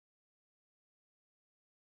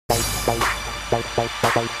ES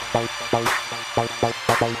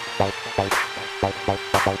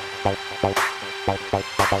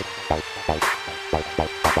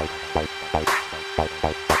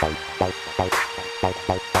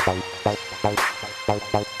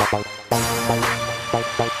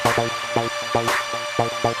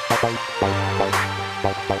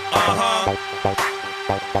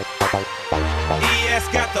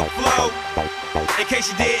got the flow. In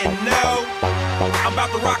case you didn't know, I'm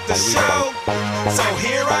about to rock the show. So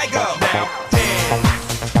here I go. Now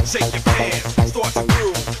dance, shake your pants, start to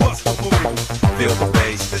groove, bust the move. Feel the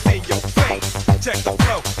bass that's in your face. Check the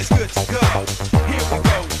flow, it's good to go. Here we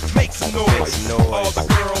go, make some noise. All the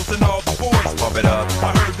girls and all the boys, pump it up.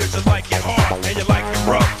 I heard that you like it hard, and you like it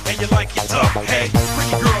rough, and you like it tough. Hey,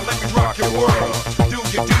 pretty girl, let me rock your world. Do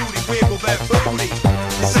your duty, wiggle that booty.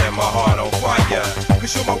 You set my heart on fire,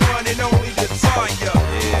 cause you're my one and only desire.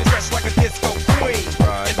 Dressed like a disco queen,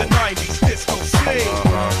 in the 90s disco scene.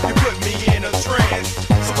 You put me in a trance,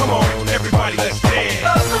 so come on everybody, let's dance.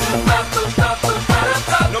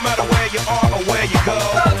 No matter where you are or where you go,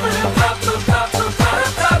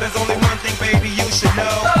 there's only one thing, baby, you should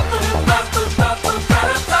know.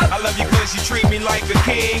 I love you cause you treat me like a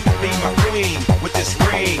king. Be my queen with this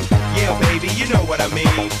ring. Yeah, baby, you know what I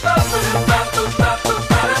mean.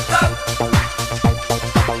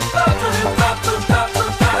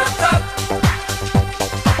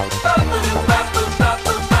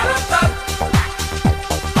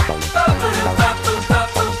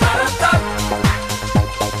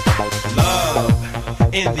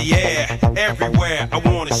 In the air, everywhere, I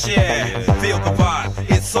wanna share. Feel the vibe,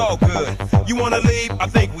 it's all good. You wanna leave? I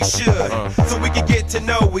think we should. So we can get to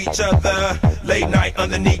know each other. Late night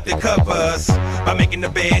underneath the covers. By making the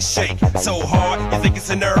bed shake so hard, you think it's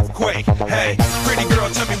an earthquake. Hey, pretty girl,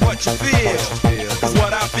 tell me what you feel. Cause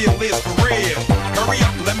what I feel is for real. Hurry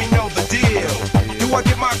up, let me know the deal. Do I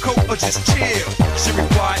get my coat or just chill? She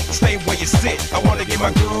replied, stay where you sit. I wanna get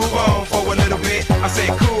my groove on for a little bit. I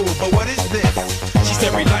said, cool, but what is this? She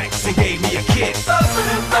said relax and gave me a kiss.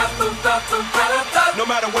 No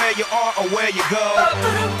matter where you are or where you go,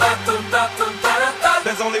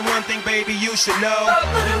 there's only one thing, baby, you should know.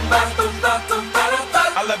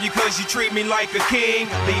 I love you cause you treat me like a king.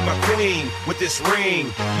 Be my queen with this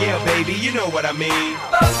ring. Yeah, baby, you know what I mean.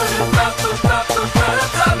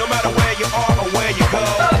 No matter where you are or where you go,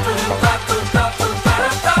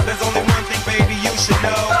 there's only one thing, baby, you should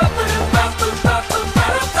know.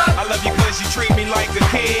 I love you cause you treat me like a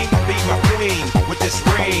king. Be my queen with this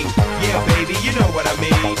ring. Yeah, baby, you know what I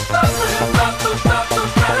mean.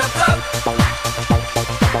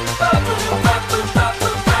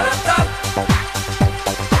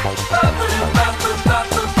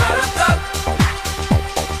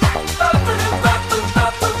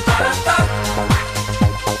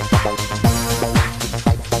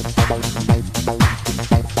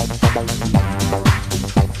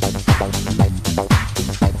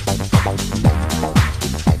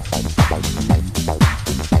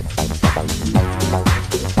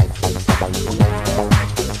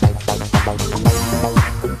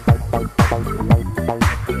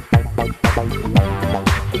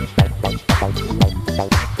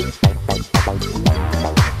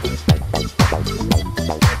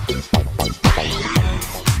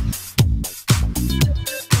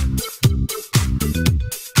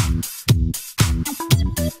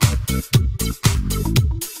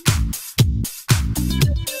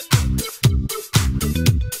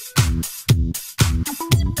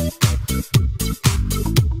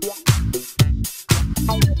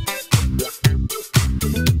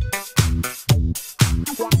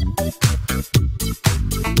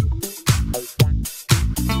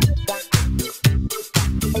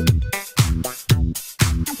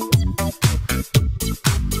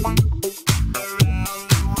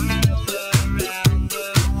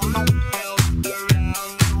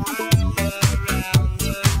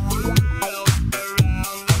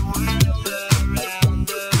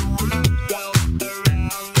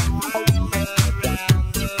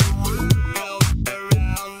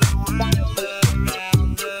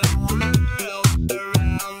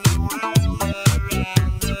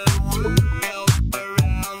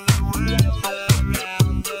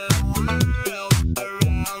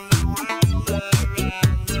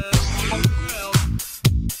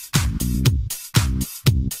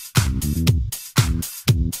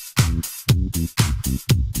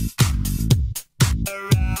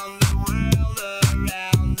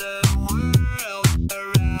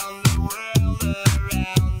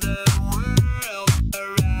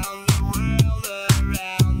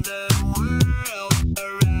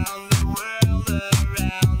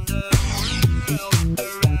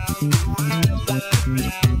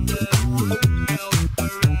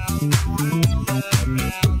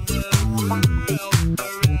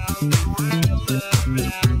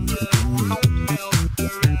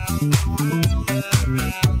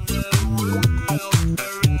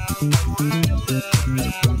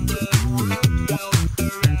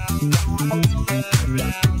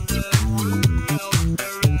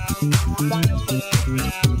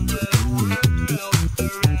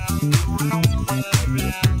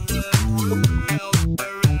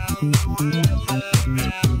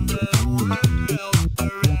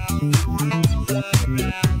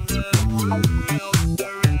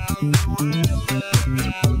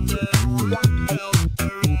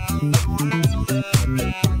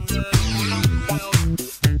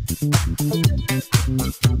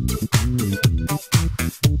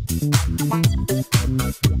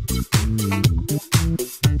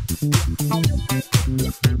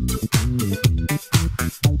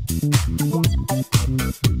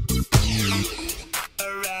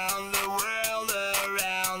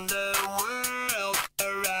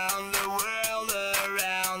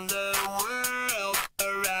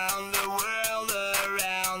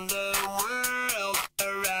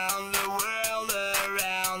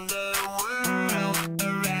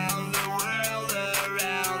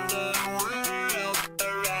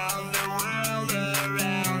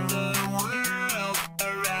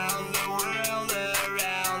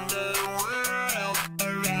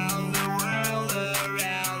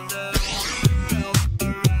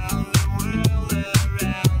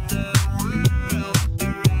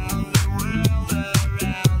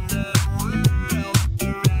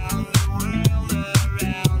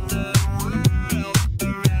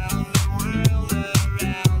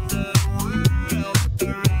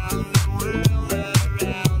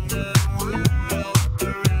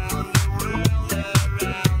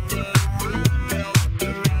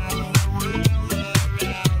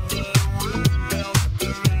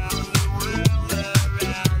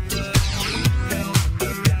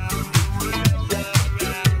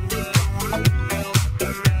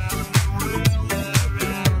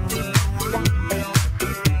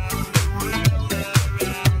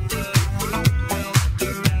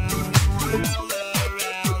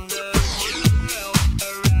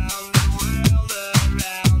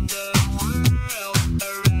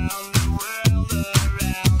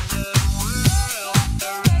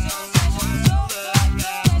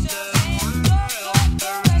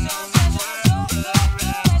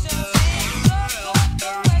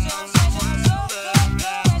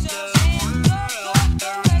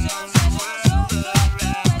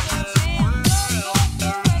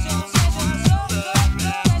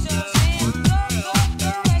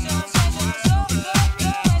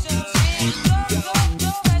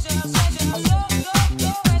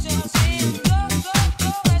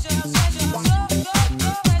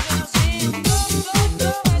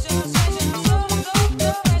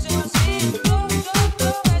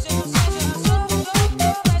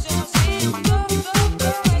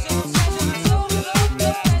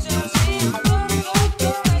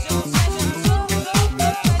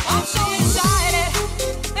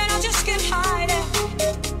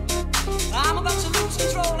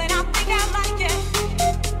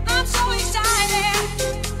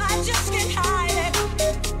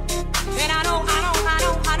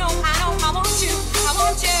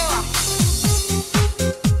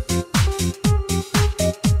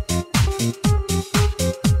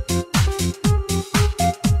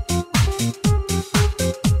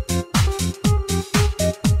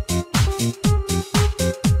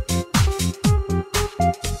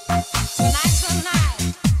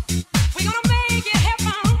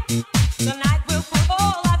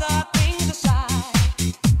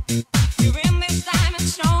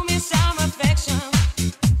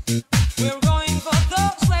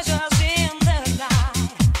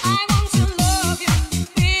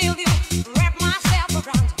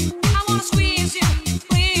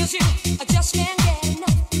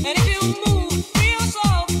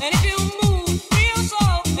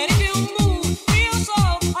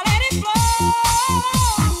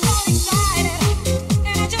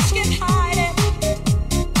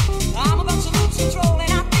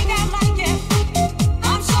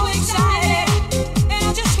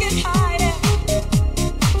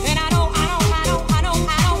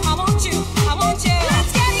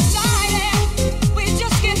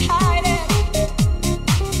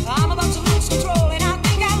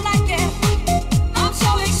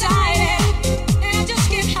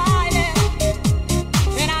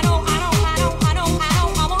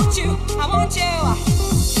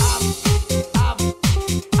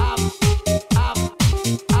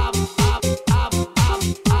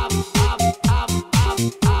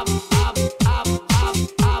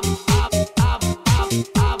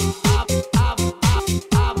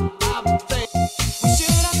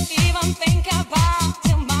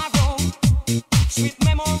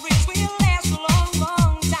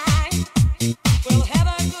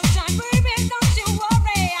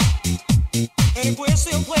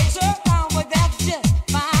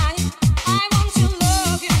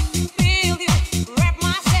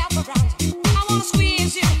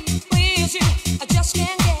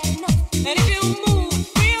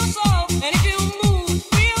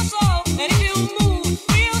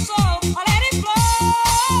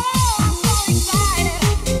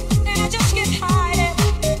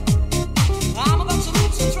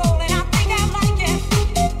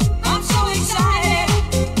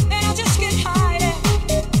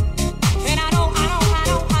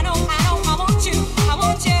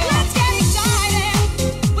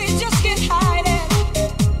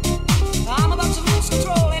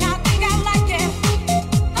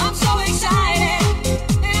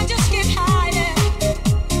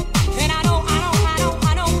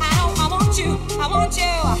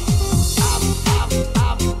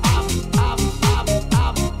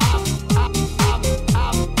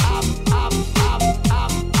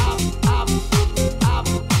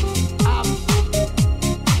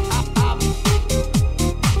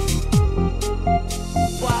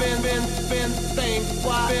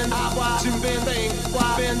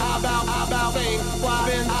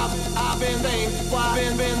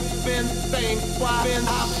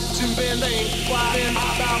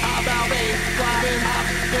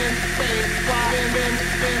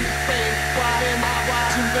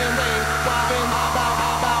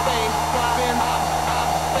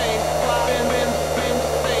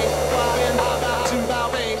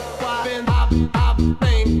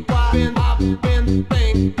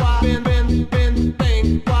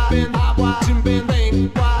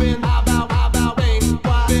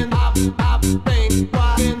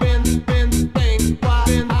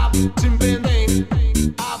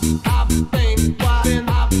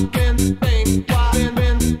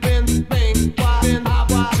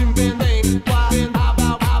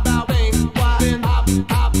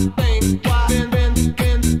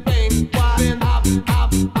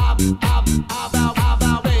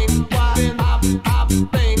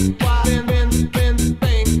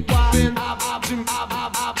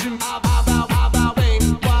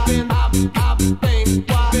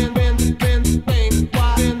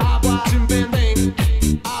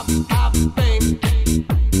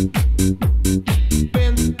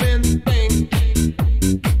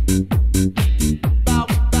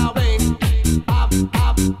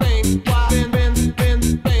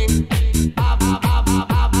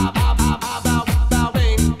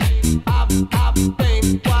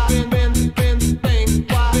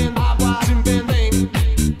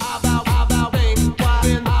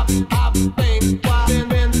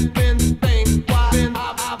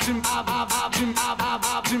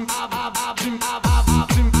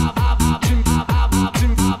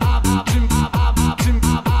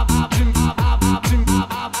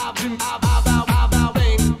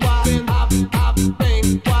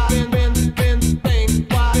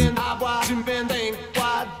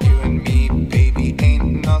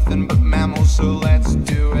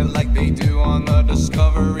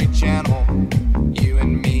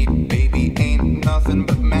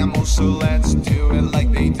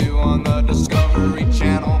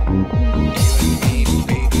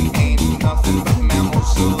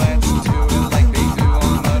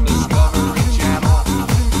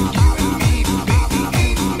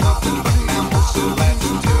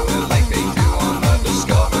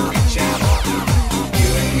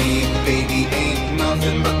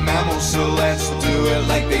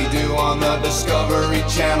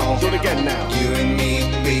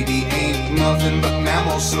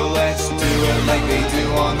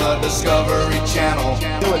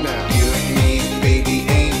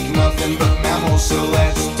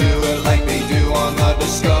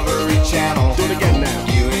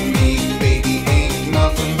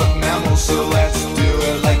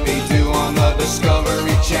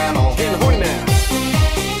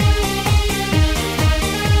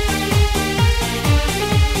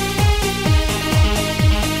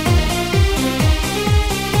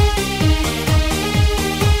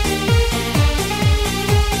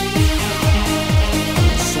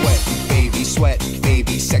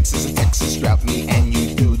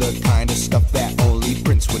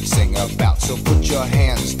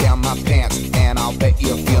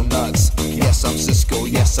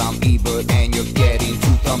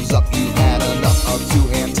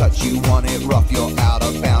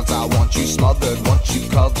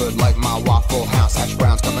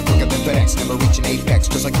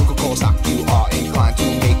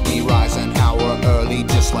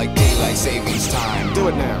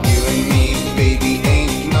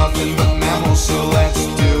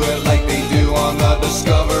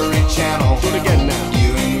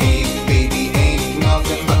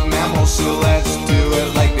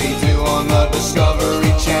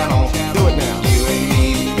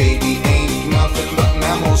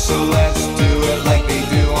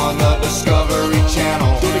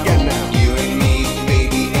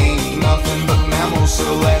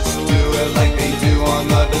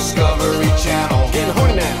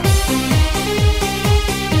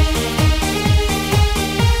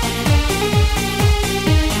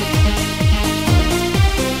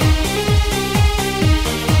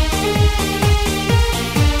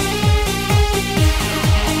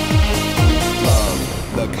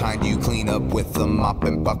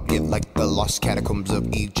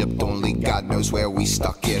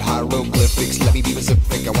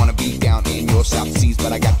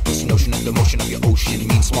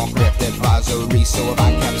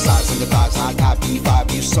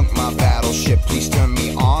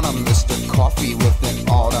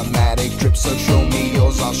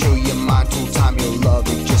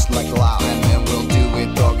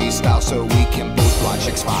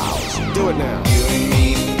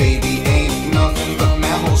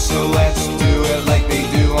 So let's do it like they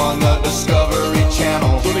do on the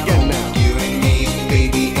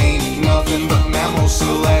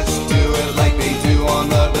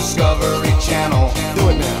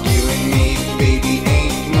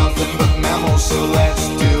mammals, so let's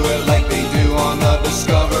do it like they do on the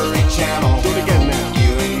Discovery Channel. Do it again now.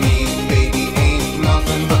 You and me, baby, ain't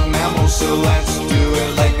nothing but mammals, so let's do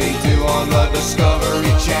it like they do on the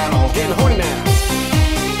Discovery Channel. Getting horny now.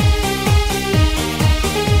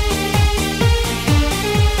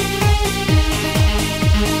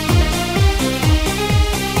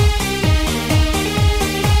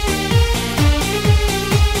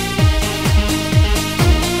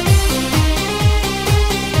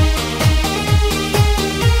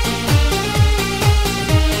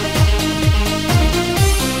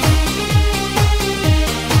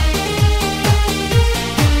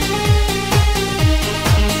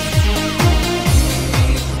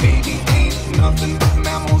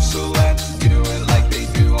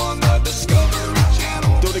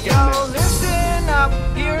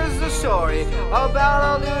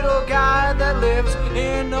 About a little guy that lives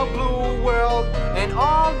in a blue world, and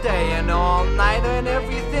all day and all night, and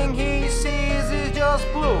everything he sees is just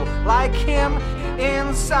blue. Like him,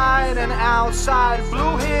 inside and outside.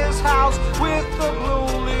 Blue his house with a blue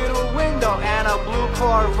little window and a blue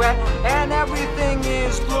Corvette, and everything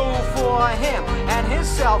is blue for him and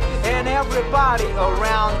himself and everybody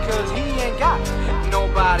around, 'cause he ain't got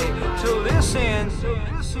nobody to listen.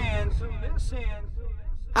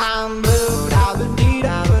 I'm blue, da-ba-dee,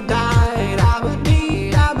 da-ba-die,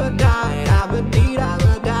 da-ba-dee, da-ba-die, da-ba-dee,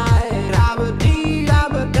 da-ba-die, da-ba-dee,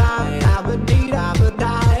 da-ba-die, da-ba-dee,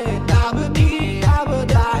 da-ba-die, da-ba-dee,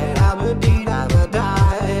 da-ba-die, da-ba-dee,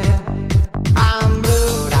 da-ba-die. I'm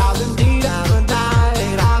blue, da-ba-dee,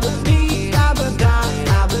 da-ba-die, da-ba-dee, da-ba-die,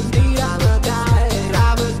 da-ba-dee, da-ba-die,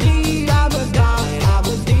 da-ba-dee, da-ba-die,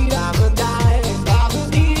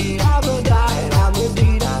 da-ba-dee, da-ba-die, da-ba-dee, da-ba-die,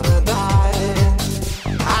 da-ba-dee, da-ba-die.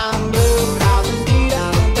 I'm blue, da-ba-dee,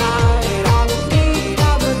 da-ba-die, da-ba-dee,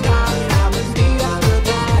 da-ba-die, da-ba-dee,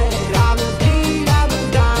 da-ba-die, da-ba-dee,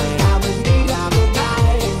 da-ba-die,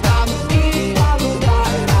 da-ba-dee, da-ba-die, da-ba-dee,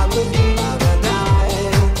 da-ba-die, da-ba-dee, da-ba-die.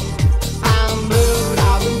 I'm blue,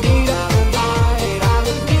 da-ba-dee, da-ba-die,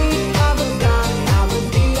 da-ba-dee, da-ba-die,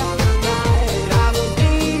 da-ba-dee, da-ba-die,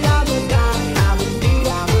 da-ba-dee, da-ba-die,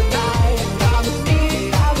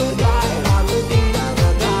 da-ba-dee, da-ba-die, da-ba-dee,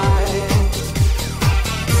 da-ba-die.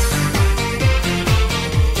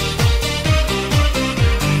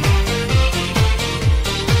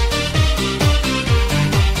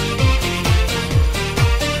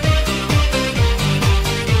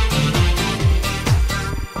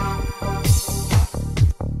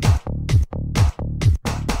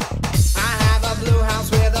 I have a blue house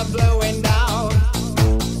with a blue window.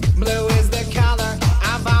 Blue is the color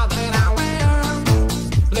of all that I wear.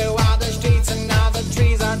 Blue are the streets and all the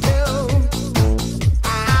trees are too.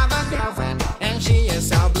 I have a girlfriend and she is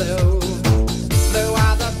so blue. Blue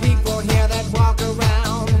are the people here that walk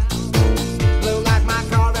around. Blue like my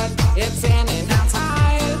Corvette, it's in and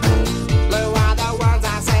outside. Blue are the words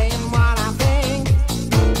I say and what I think.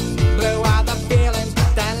 Blue are the feelings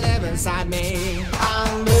that live inside me.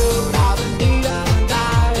 I'm blue, da-ba-dee,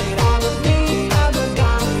 da-ba-die, da-ba-dee,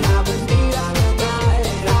 da-ba-die, da-ba-dee, da-ba-die,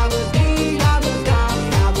 da-ba-dee, da-ba-die,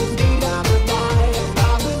 da-ba-dee, da-ba-die,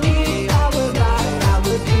 da-ba-dee, da-ba-die,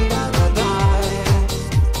 da-ba-dee, da-ba-die.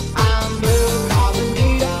 I'm blue,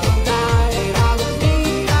 da-ba-dee, da-ba-die,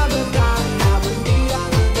 da-ba-dee, da-ba-die, da-ba-dee,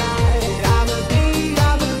 da-ba-die, da-ba-dee,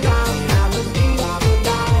 da-ba-die, da-ba-dee,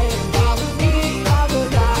 da-ba-die, da-ba-dee,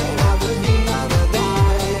 da-ba-die, da-ba-dee, da-ba-die.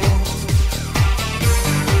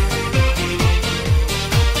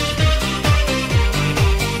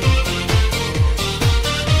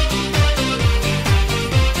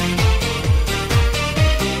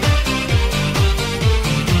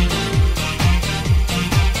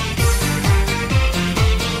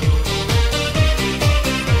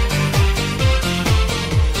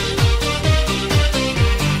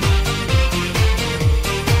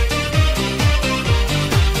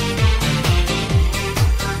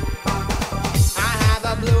 I have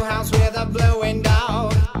a blue house with a blue window.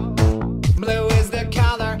 Blue is the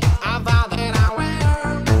color of all that I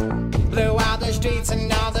wear. Blue are the streets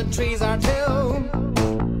and all the trees are too.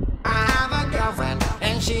 I have a girlfriend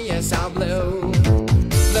and she is so blue.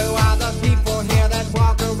 Blue are the people here that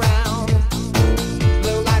walk around.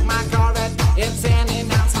 Blue like my Corvette, it's in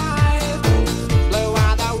and outside. Blue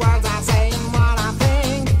are the words I say and what I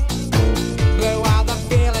think. Blue are the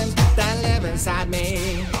feelings that live inside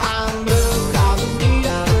me. I'm blue, da-ba-dee,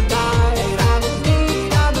 da-ba-die, da-ba-dee,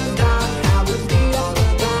 da-ba-die, da-ba-dee,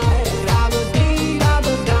 da-ba-die, da-ba-dee,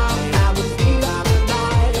 da-ba-die, da-ba-dee,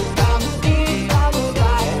 da-ba-die, da-ba-dee,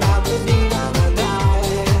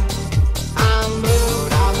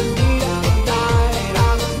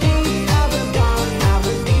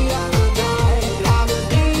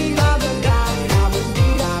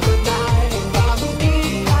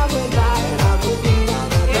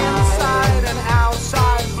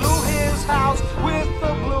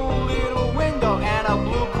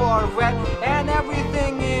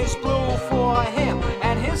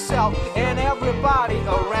 himself and everybody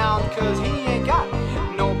around, cause he ain't got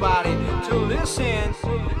nobody to listen.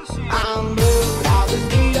 I'm blue, I would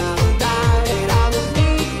need a diet, I would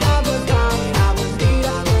need a diet, I would need a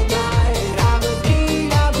diet, I would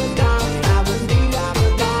need a diet, I would need a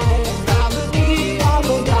diet, I would need a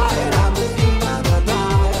diet, I would need a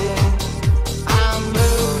diet. I'm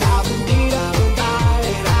blue, I would need a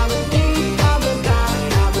diet, I would need a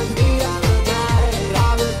diet, I would need a diet, I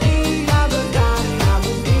would need a diet, I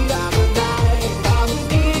would need a diet, I would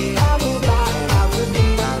need a diet, I would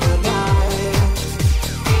need a diet.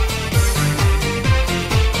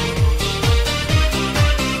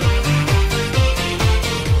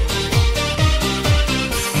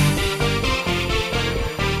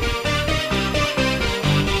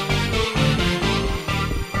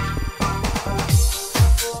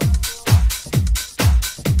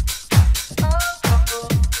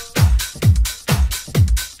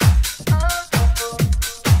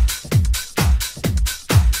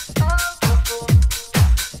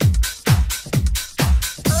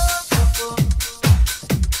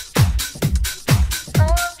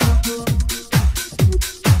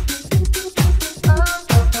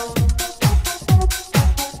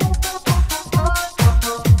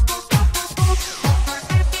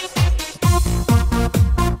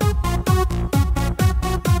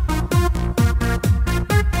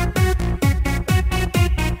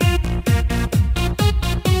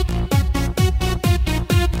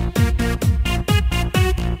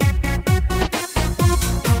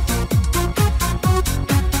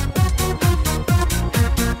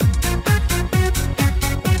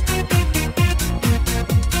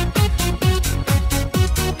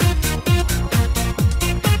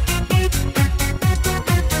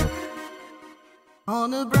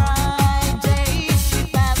 On a bright day, she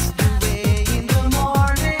passed away in the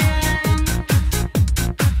morning.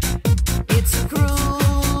 It's a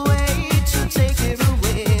cruel way to take it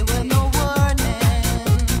away with no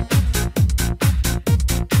warning.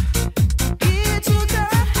 He took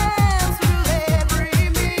her hands through every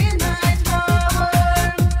midnight hour,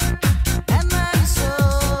 and then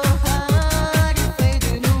saw her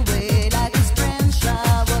fading away like a spring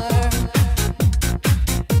shower.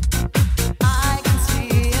 I can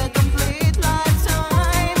see a complete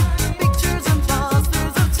lifetime, pictures and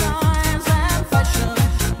posters of times and fashion.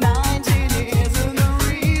 19 years and the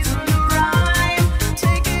reason to rhyme,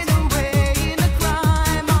 taken away in a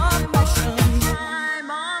crime of passion.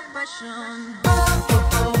 Oh, oh,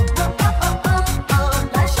 oh, oh, oh, oh, oh,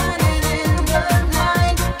 light shining in the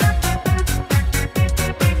night.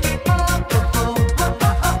 Oh, oh, oh, oh,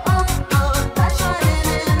 oh, oh, oh, light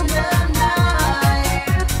shining in the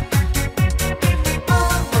night. Oh,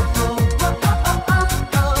 oh, oh, oh, oh, oh,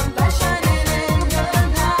 oh, light shining in the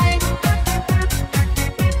night.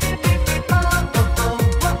 Oh, oh, oh,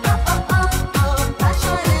 oh, oh, oh, oh, light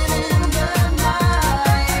shining in the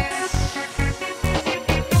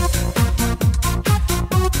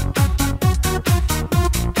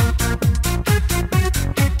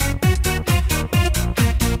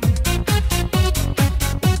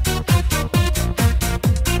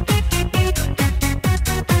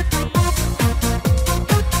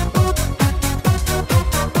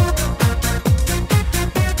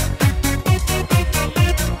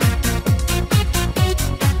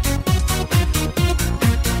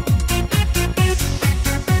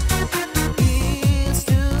He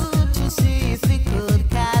stood to see if he could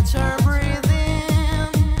catch her breathing.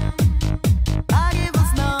 But it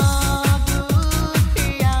was no good.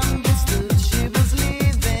 He understood she was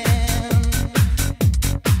leaving.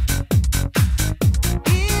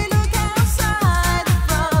 He looked outside the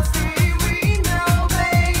frosty window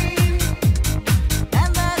pane,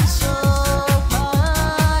 and then saw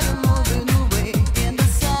her moving away in the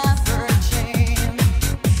summer chain.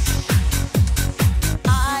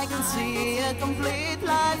 I can see a complete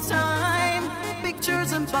lifetime,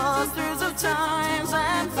 pictures and posters of times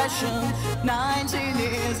and fashion. 19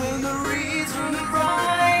 years and the reason to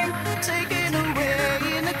rhyme, taken away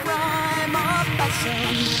in a crime of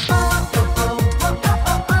passion. Oh, oh, oh, oh,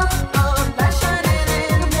 oh, oh, oh, light shining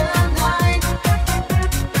in the night.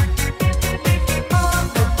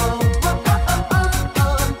 Oh, oh, oh, oh, oh, oh,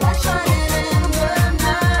 oh, light shining in the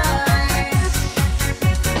night.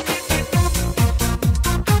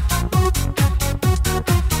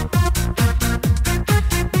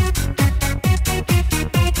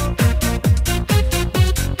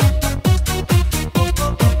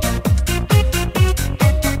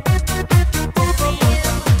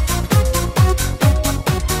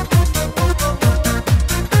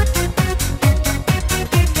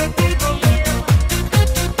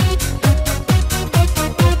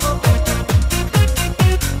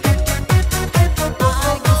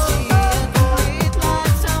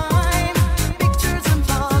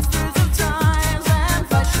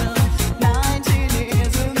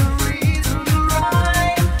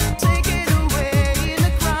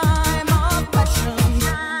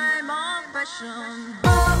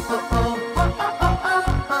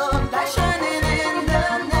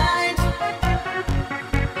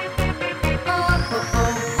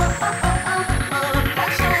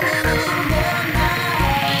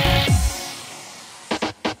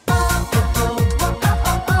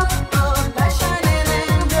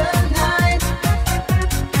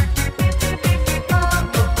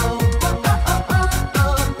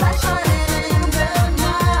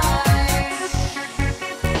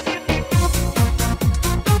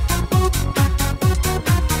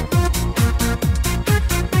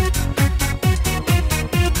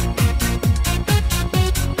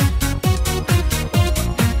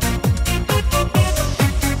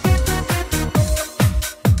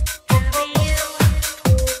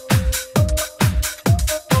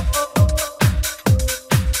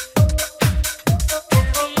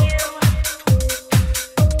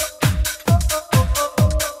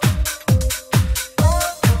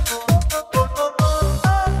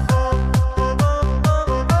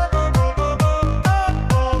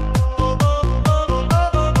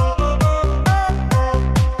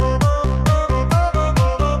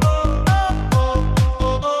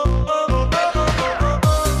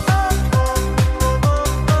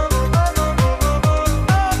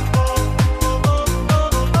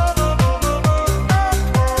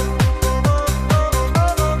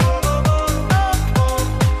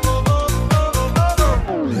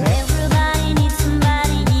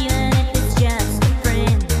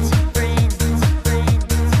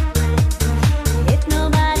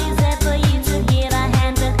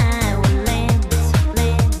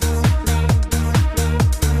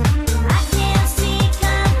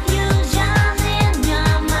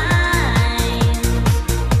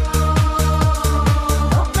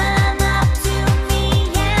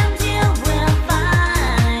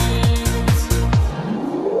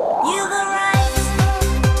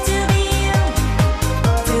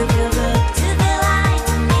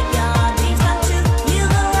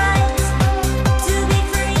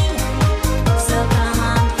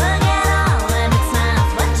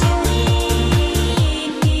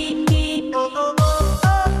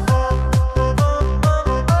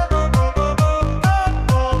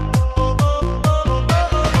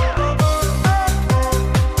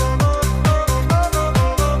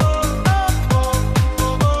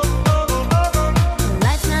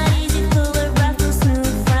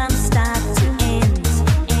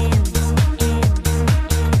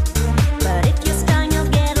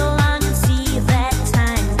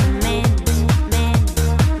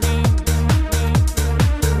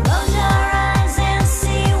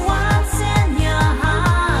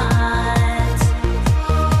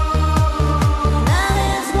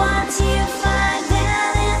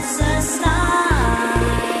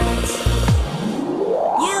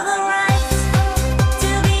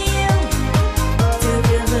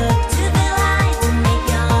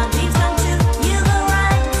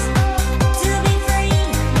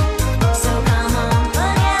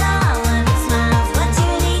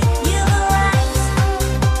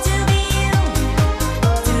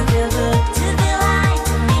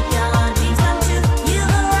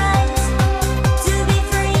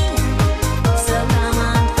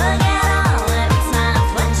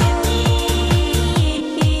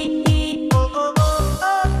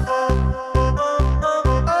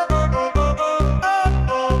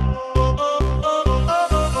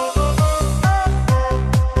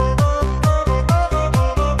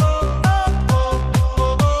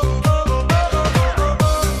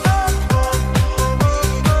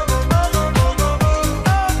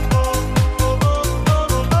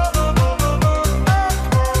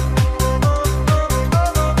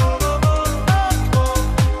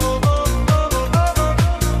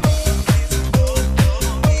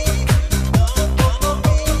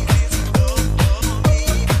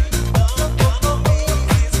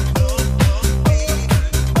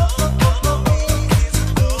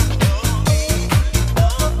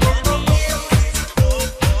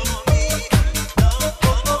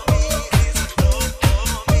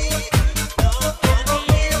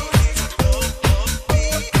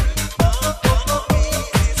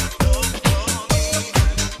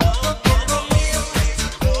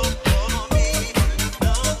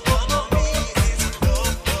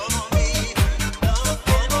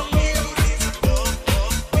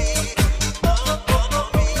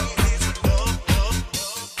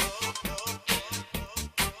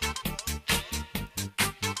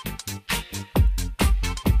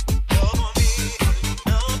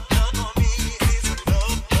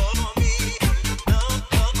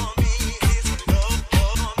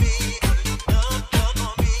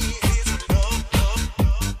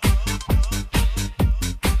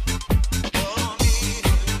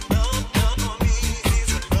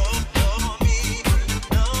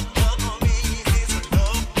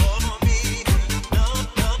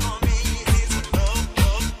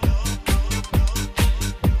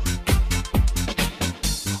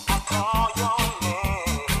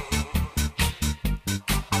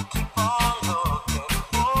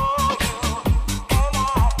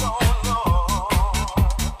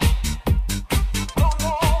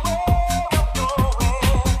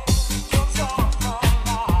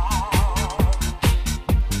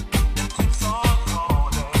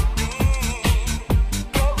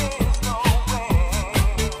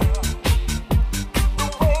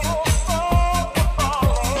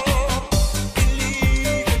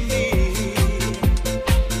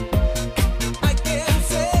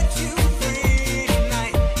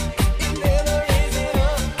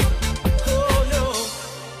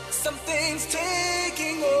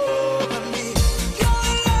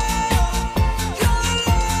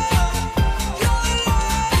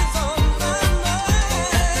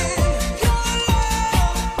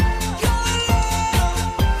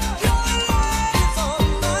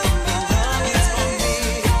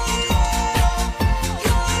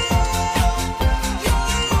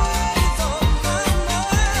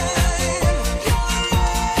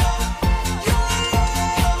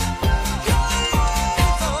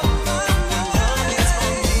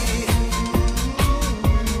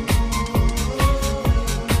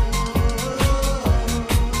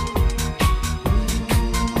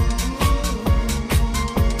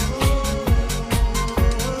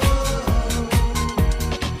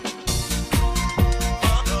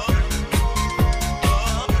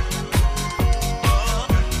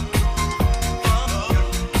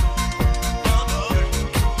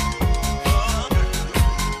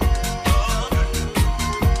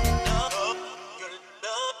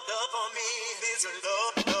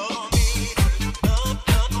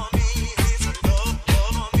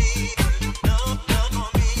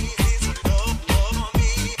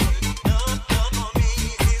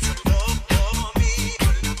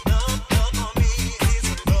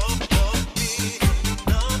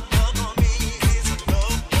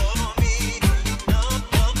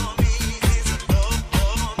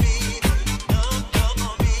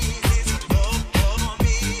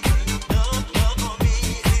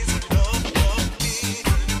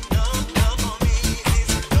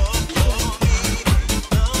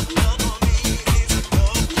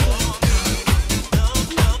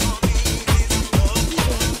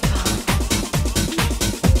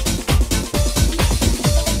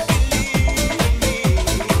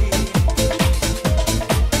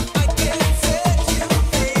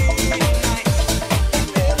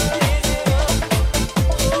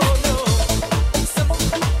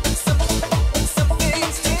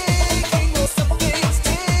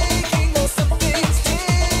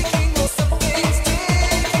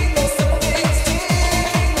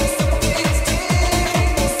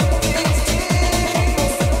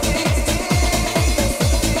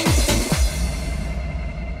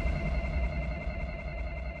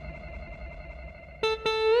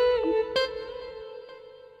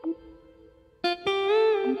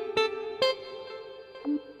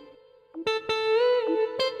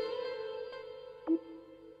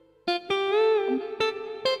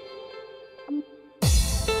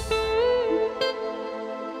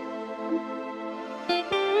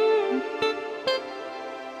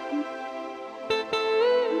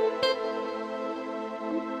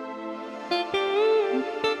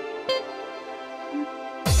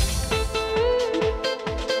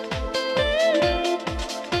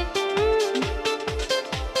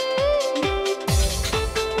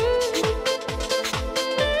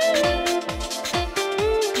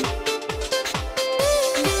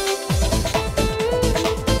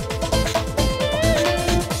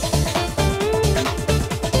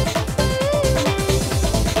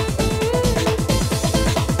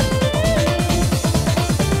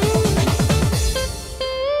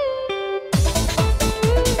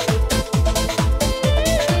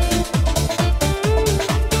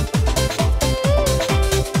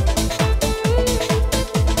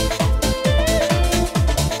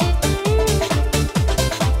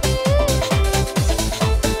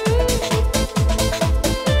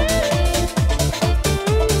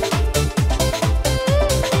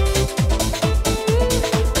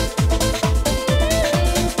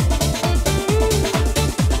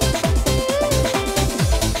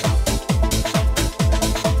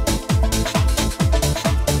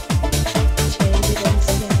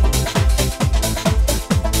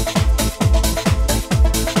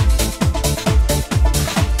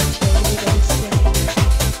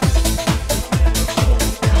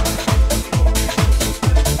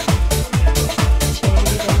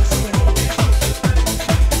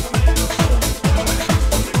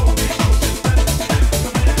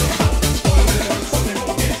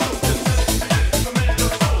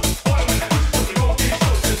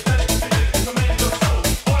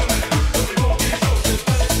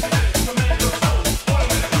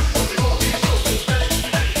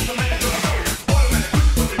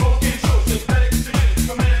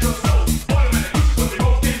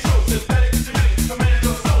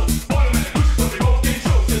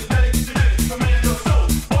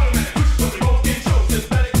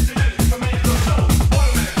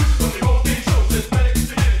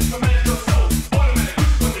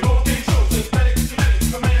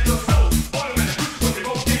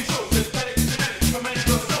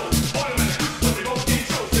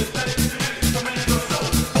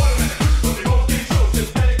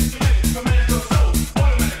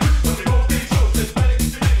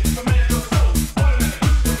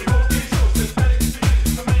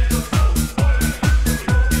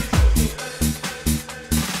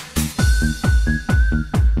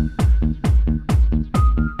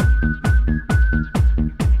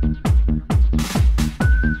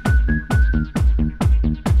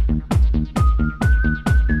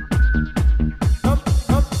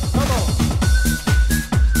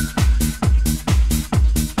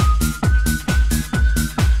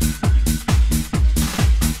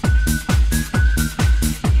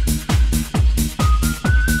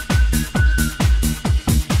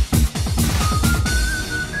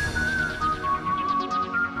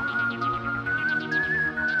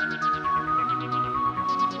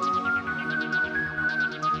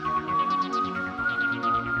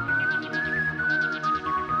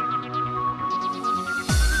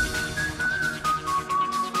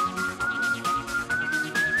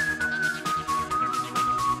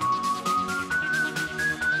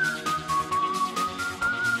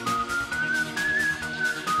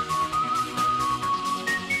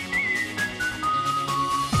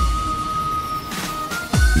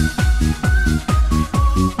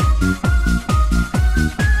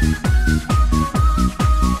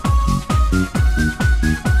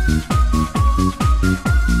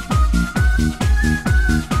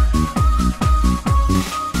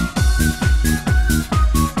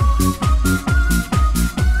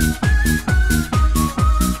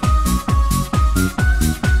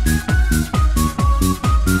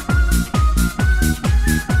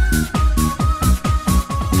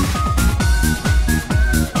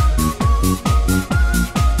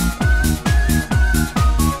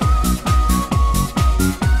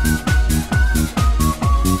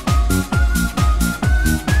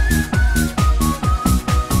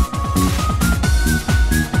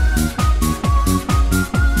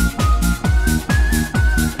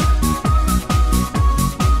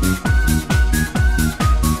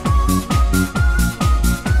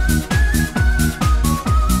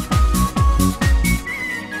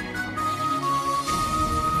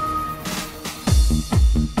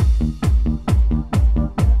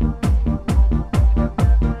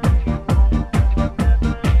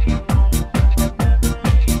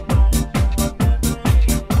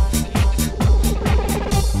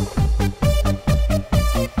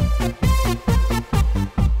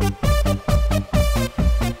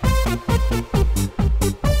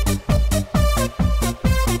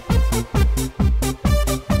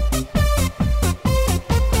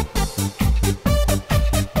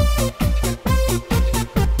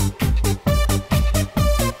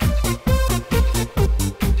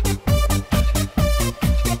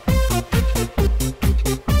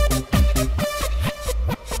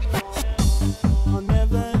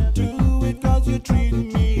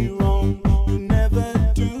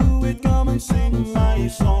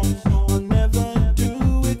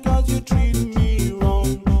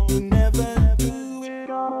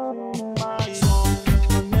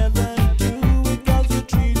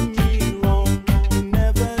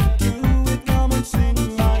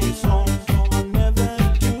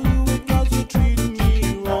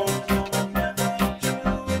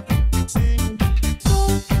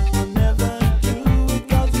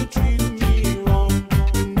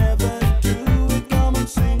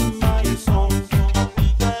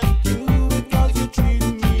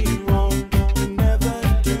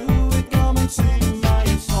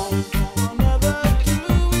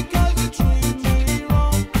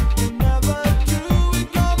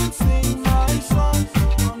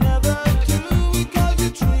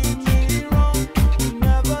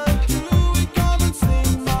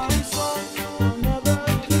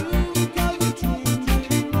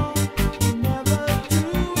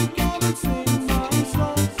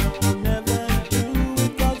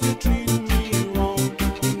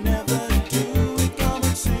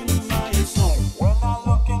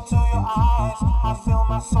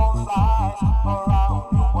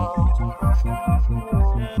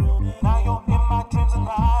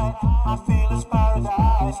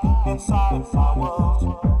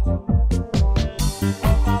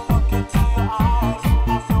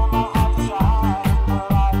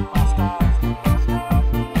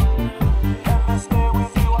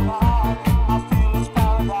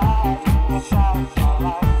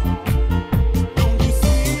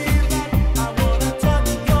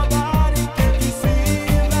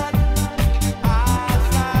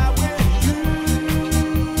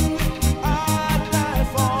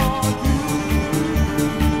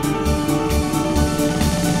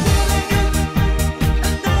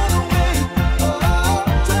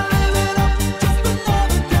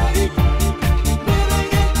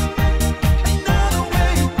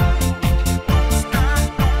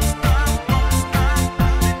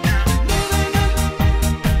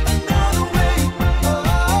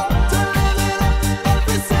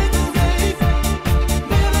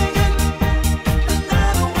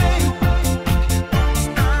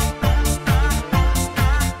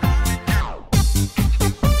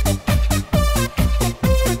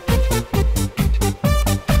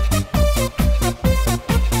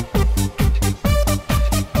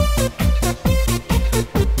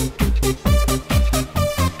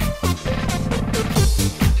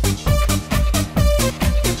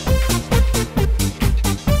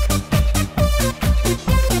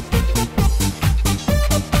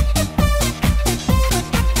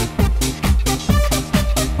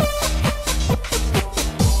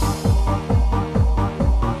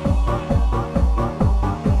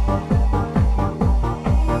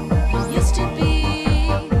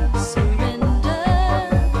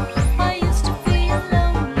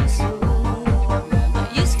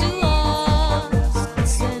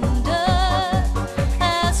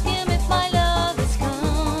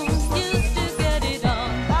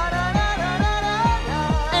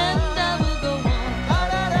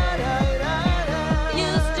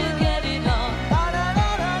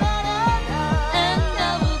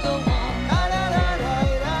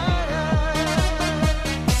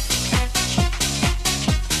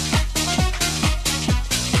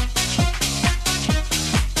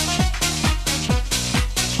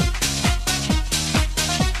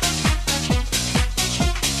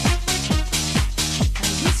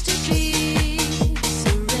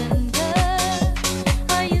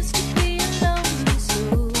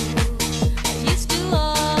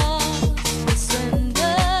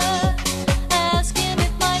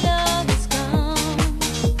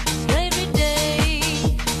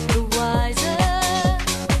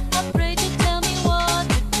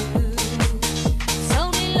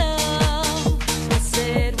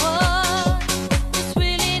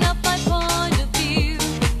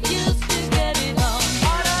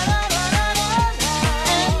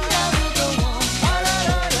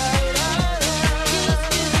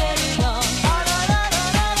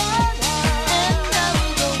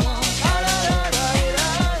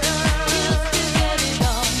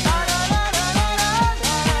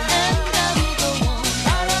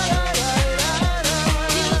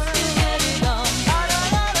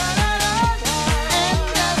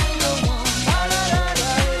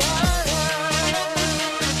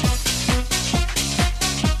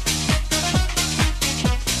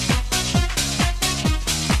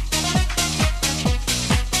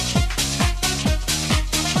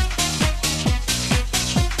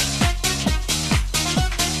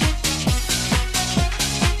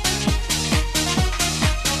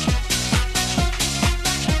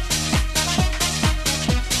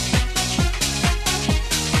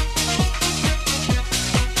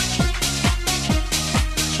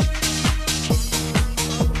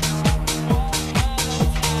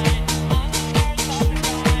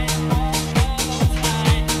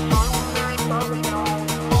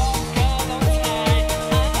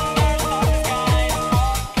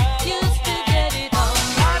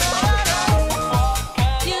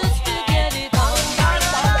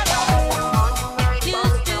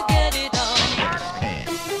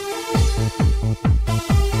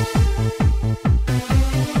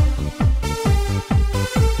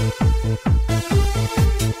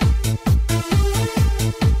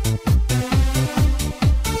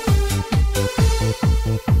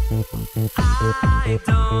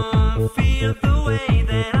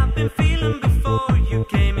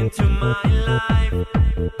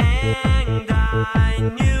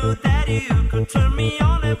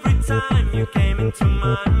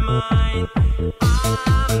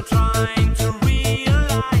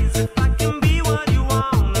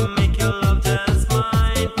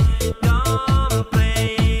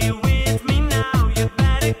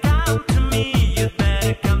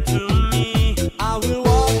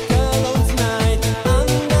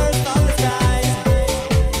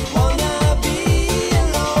 Wanna be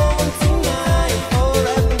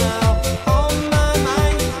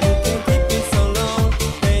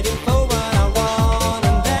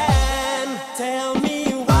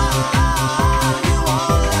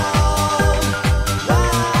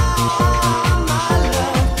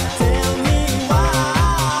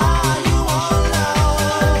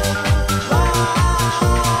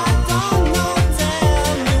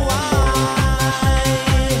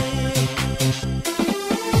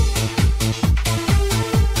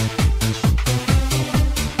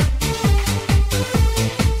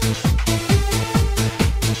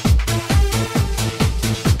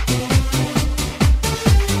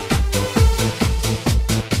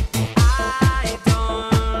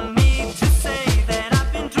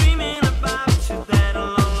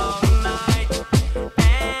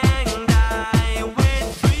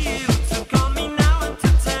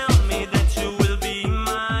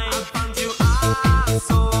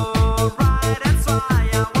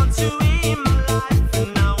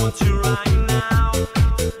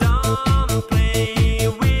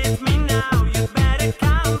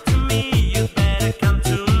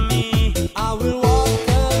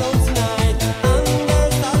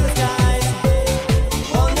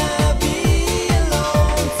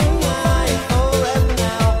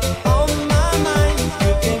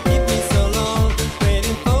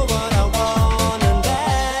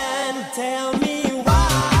Tell me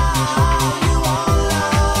why.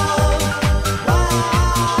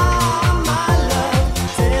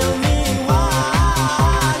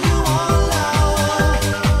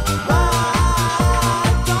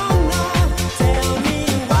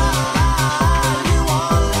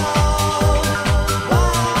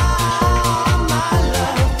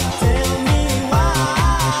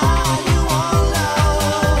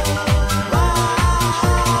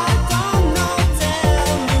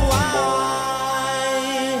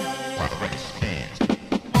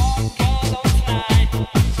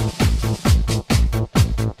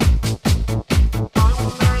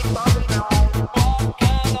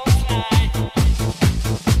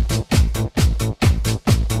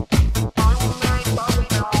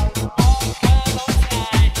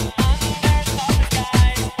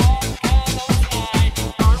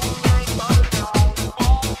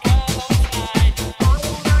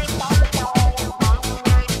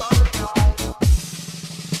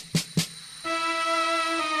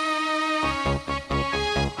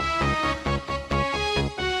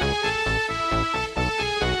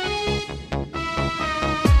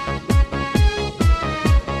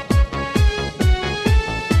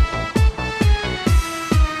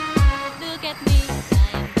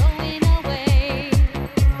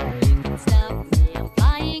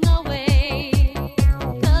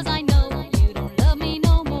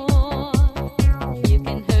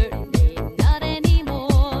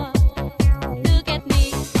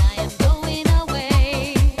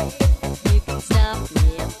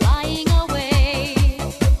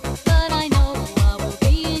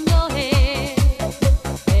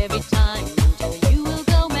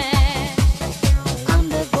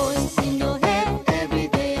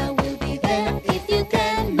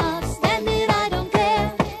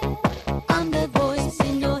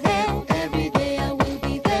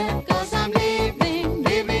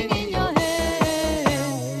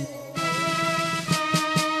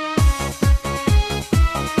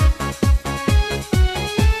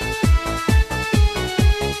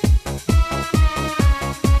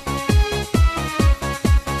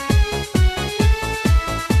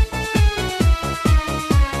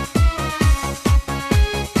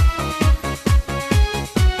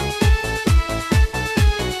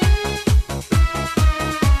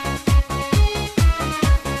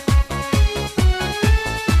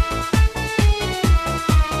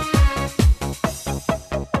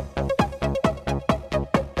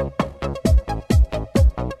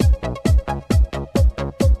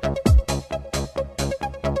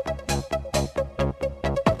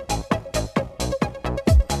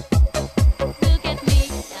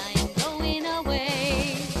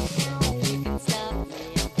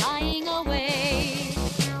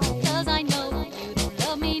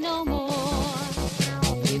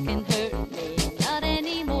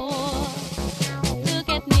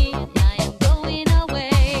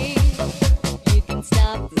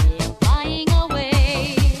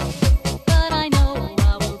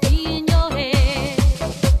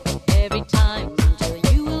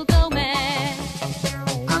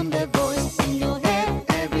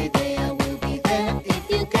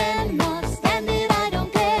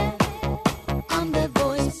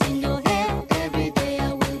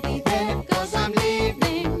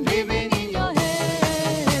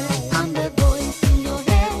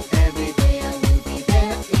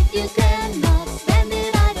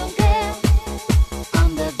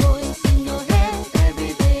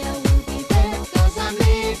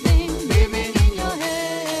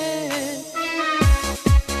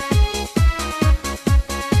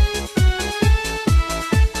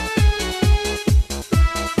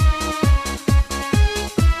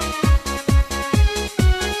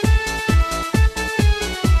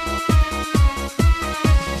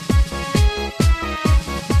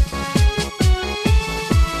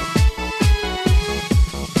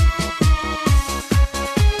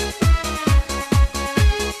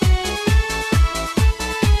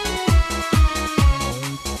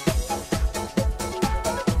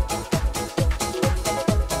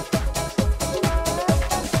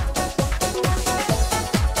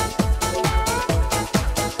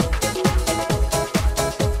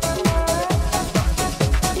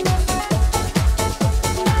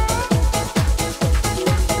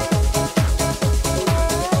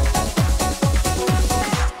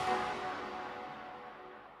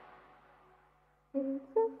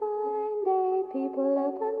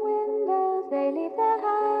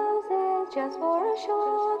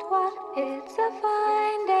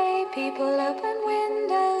 People open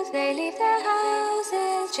windows, they leave their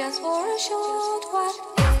houses just for a short while.